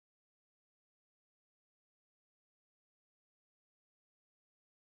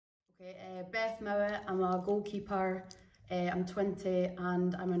Okay, Beth Mowatt, I'm a goalkeeper, I'm 20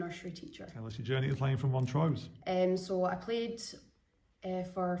 and I'm a nursery teacher. Tell us your journey to playing for Montrose. So I played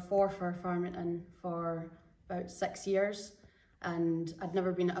for Farmington for about 6 years, and I'd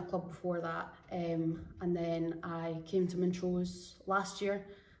never been at a club before that, and then I came to Montrose last year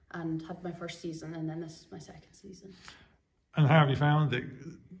and had my first season, and then this is my second season. And how have you found it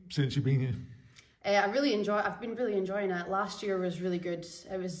since you've been here? I've been really enjoying it. Last year was really good.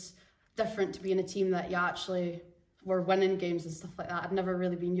 It was different to be in a team that you actually were winning games and stuff like that. I'd never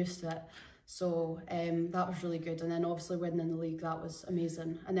really been used to it. So that was really good. And then obviously winning the league, that was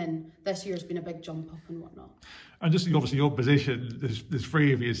amazing. And then this year's been a big jump up and whatnot. And just obviously your position, there's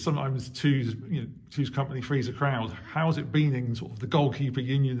three of you, sometimes two's company, three's a crowd. How's it been in sort of the goalkeeper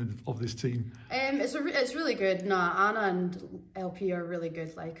union of this team? It's really good. Nah, Anna and LP are really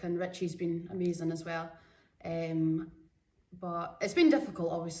good, and Richie's been amazing as well. But it's been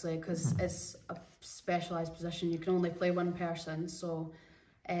difficult, obviously, because it's a specialised position. You can only play one person, so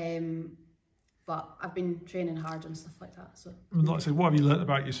but I've been training hard and stuff like that. So, like I say, what have you learnt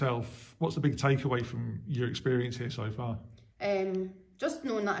about yourself? What's the big takeaway from your experience here so far? Just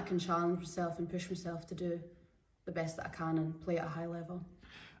knowing that I can challenge myself and push myself to do the best that I can and play at a high level.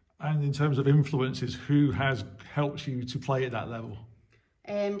 And in terms of influences, who has helped you to play at that level?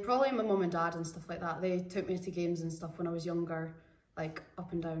 Probably my mum and dad and stuff like that. They took me to games and stuff when I was younger, like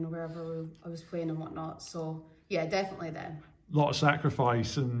up and down wherever I was playing and whatnot. So yeah, definitely them. A lot of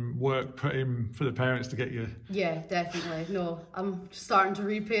sacrifice and work put in for the parents to get you. Yeah, definitely. No, I'm starting to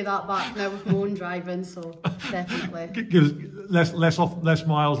repay that back now with my own driving, so definitely. Gives less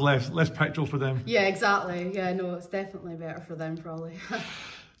miles, less petrol for them. Yeah, exactly. Yeah, no, it's definitely better for them probably. In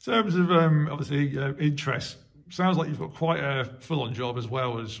terms of obviously interest, sounds like you've got quite a full-on job as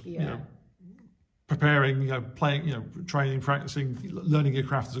well as preparing, playing, training, practicing, learning your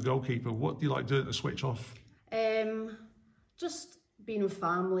craft as a goalkeeper. What do you like doing to switch off? Just being with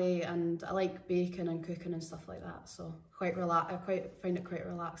family, and I like baking and cooking and stuff like that. So I find it quite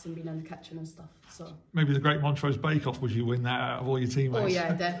relaxing being in the kitchen and stuff. So maybe the Great Montrose Bake Off, would you win that out of all your teammates? Oh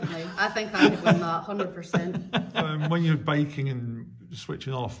yeah, definitely. I think I could win that 100%. When you're baking and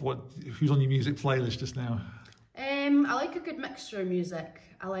switching off, who's on your music playlist just now? I like a good mixture of music.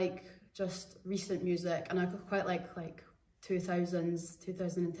 I like just recent music, and I quite like 2000s,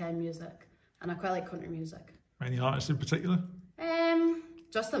 2010 music, and I quite like country music. Any artists in particular?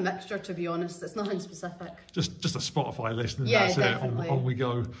 Just a mixture, to be honest. It's nothing specific. Just a Spotify list, and yeah, that's definitely. On we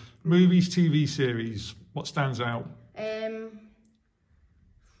go. Movies, TV series, what stands out? Don't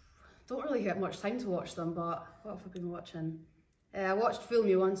really get much time to watch them, but what have I been watching? I watched Fool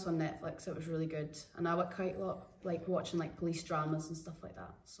Me Once on Netflix. It was really good, and I quite like watching police dramas and stuff like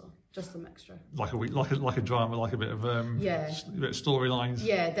that. So just a mixture. Like a drama, like a bit of a bit of storylines.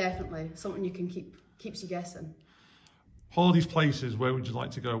 Yeah, definitely. Something you can keeps you guessing. Holidays, places, where would you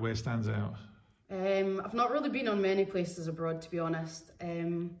like to go? Where stands out? I've not really been on many places abroad, to be honest.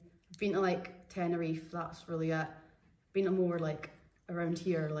 I've been to Tenerife. That's really it. Been to more around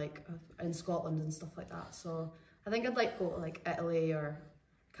here, in Scotland and stuff like that. So I think I'd like to go to Italy or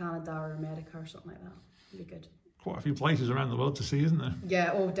Canada or America or something like that. It'd be good. Quite a few places around the world to see, isn't there?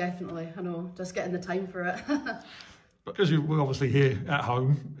 Yeah, oh definitely. I know, just getting the time for it. Because we're obviously here at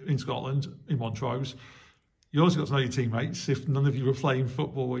home in Scotland, in Montrose, you also got to know your teammates. If none of you were playing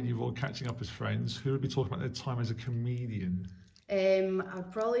football when you were all catching up as friends, who would be talking about their time as a comedian? I'd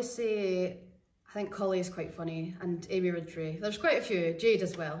probably say, I think Collie is quite funny, and Amy Ridgway. There's quite a few, Jade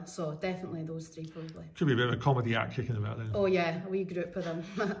as well, so definitely those three probably. Could be a bit of a comedy act kicking about then. Oh yeah, a wee group of them.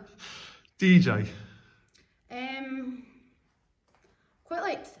 DJ? Quite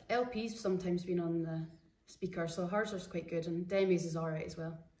liked LP's sometimes been on the speaker, so hers is quite good, and Demi's is alright as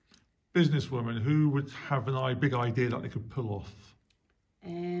well. Businesswoman, who would have a big idea that they could pull off?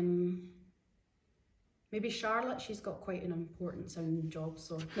 Maybe Charlotte. She's got quite an important sounding job,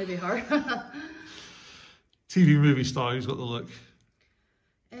 so maybe her. TV movie star, who's got the look?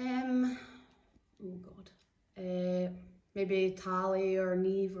 Oh God. Maybe Tally or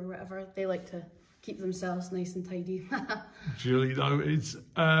Neve or whatever. They like to keep themselves nice and tidy. Julie noted.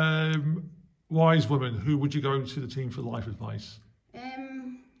 Wise woman, who would you go to the team for life advice?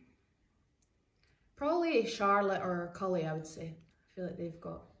 Probably Charlotte or Cully, I would say. I feel like they've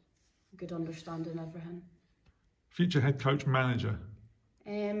got a good understanding of everything. Future head coach, manager?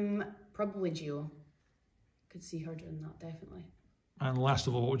 Probably Gio. Could see her doing that, definitely. And last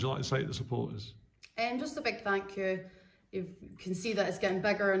of all, what would you like to say to the supporters? Just a big thank you. You can see that it's getting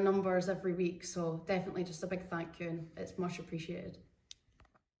bigger in numbers every week, so definitely just a big thank you, and it's much appreciated.